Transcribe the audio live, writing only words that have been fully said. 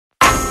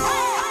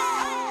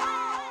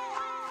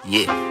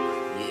Yeah.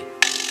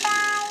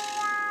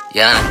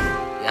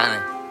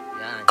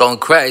 Going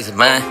crazy,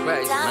 man.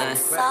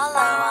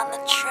 Saulo on the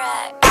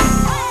track.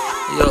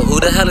 Yo, who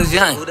the hell is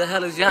young?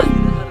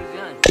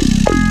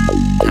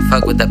 Can't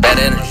fuck with that bad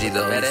energy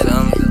though, you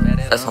feel me?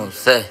 That's what I'm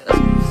saying.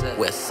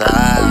 West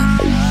side.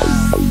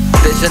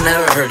 Bitch, I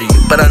never heard of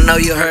you, but I know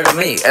you heard of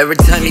me. Every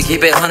time you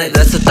keep it 100,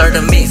 that's a third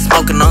of me.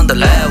 Smoking on the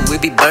lab, we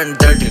be burning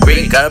 3rd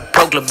degree. Got a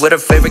pro club with her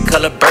favorite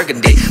color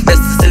burgundy. Best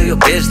to steal your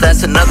bitch,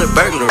 that's another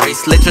burglary.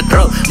 Slit your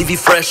throat, leave you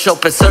fresh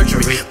open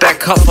surgery.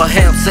 Back off my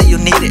ham, say you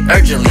need it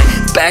urgently.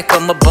 Back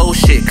on my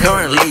bullshit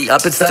currently.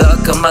 I've been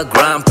stuck on my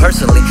grind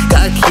personally.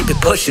 Gotta keep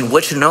it pushing,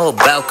 what you know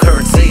about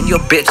currency. And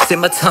your bitch, see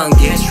my tongue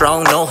getting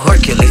strong, no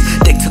Hercules.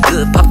 Dick too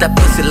good, pop that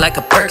pussy like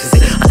a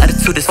Percocet. My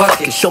attitude is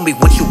fucking, show me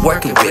what you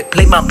working with.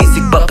 Play my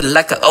music bumping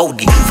like a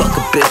oldie. Fuck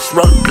a bitch,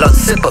 roll a blunt,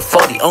 sip a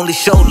 40. Only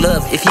show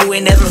love if you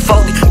ain't ever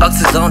folded.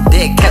 Boxes on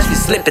deck, catch me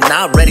slipping,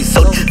 I already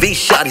sold it.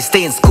 V-shotty,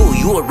 stay in school,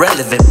 you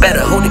irrelevant.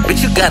 Better hold it,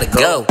 bitch, you gotta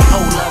go.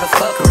 Whole lot of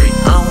fuckery,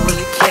 I don't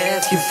really care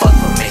if you fuck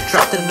with me.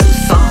 Drop the new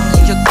song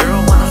and your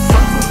girl wanna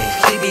fuck with me.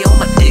 She be on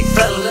my dick,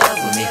 fell in love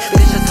with me.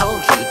 Bitch, I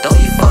told you,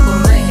 don't you fuck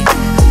with me.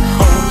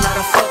 Whole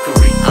lot of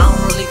fuckery, I don't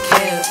really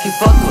care if you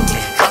fuck with me.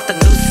 Drop the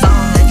new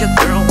song and your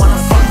girl wanna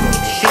fuck with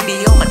me. She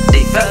be on my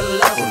dick, fell in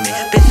love with me.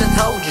 Bitch, I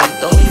told you,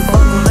 don't you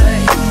fuck with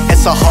me.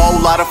 It's a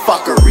whole lot of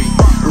fuckery.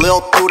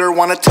 Lil' Tudor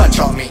wanna touch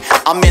on me.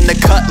 I'm in the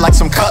cut like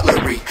some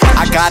cutlery.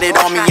 I got it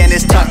on me and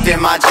it's tucked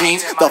in my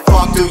jeans. The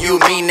fuck do you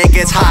mean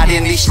niggas hot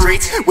in these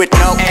streets with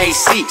no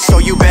AC? So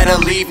you better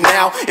leave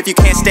now if you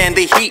can't stand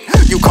the heat.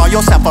 You call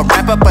yourself a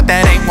rapper, but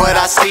that ain't what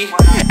I see.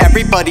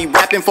 Everybody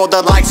rapping for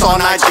the likes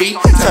on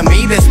IG. To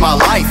me, this my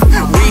life.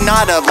 We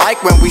not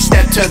alike when we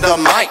step to the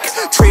mic.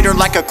 Treat her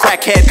like a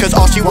crackhead, cause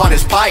all she want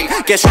is pipe.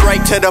 Get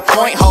straight to the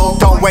point, ho,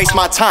 don't waste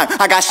my time.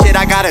 I got shit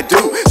I gotta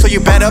do, so you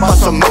better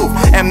bust a move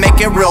and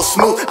make it real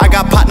smooth. I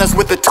got partners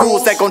with the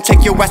tools that gon'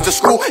 take your ass to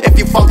school if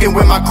you fucking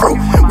with my crew.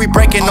 We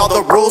breaking all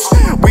the rules,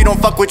 we don't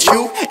fuck with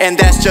you, and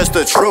that's just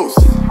the truth.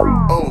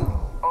 Whole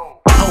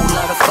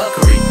lot of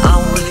fuckery, I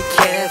don't really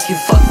care if you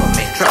fuck with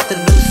me. Drop the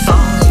new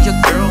song and your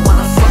girl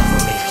wanna fuck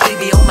with me. She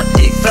be on my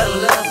dick, fell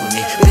in love with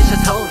me. Bitch, I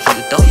told you,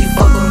 don't you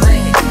fuck with me.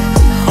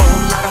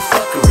 Whole lot of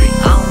fuckery,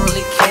 I don't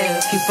really care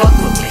if you fuck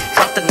with me.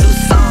 Drop the new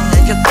song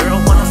and your girl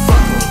wanna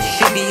fuck with me.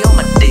 She be on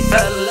my dick,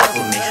 fell in love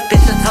with me.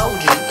 Bitch, I told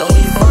you, don't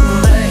you fuck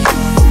with me.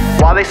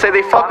 Why they say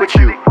they fuck with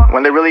you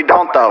when they really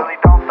don't though?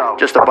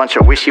 Just a bunch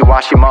of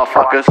wishy-washy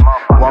motherfuckers.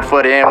 1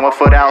 foot in, 1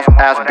 foot out,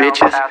 ass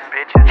bitches.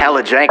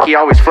 Hella janky,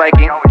 always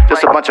flaking.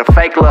 Just a bunch of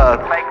fake love,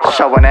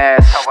 showing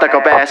ass,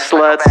 stuck-up ass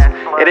sluts.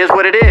 It is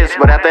what it is,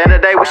 but at the end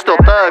of the day, we're still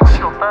thugs.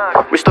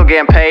 We're still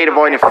getting paid,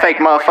 avoiding fake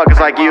motherfuckers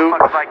like you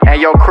and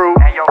your crew.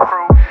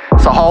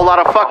 It's a whole lot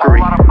of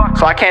fuckery,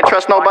 so I can't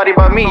trust nobody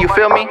but me, you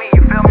feel me?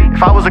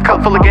 If I was a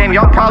cup full of game,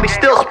 y'all probably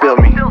still spill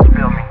me.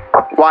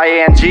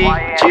 Y-A-N-G,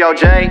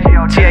 G-O-J,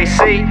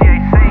 T-A-C,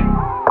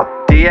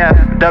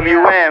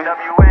 DFWM.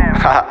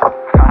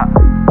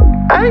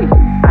 Hey.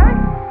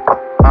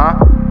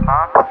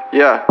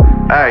 Yeah.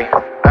 Hey.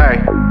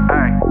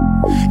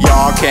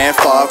 Y'all can't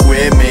fuck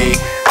with me.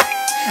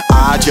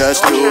 I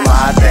just do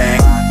my thing.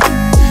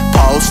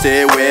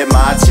 Posted with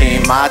my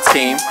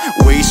team.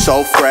 We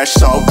so fresh,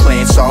 so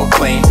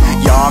clean.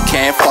 Y'all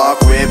can't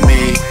fuck with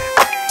me.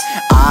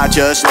 I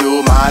just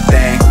do my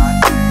thing.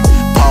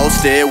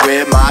 Posted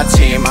with my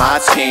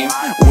team.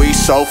 We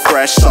so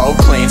fresh, so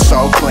clean.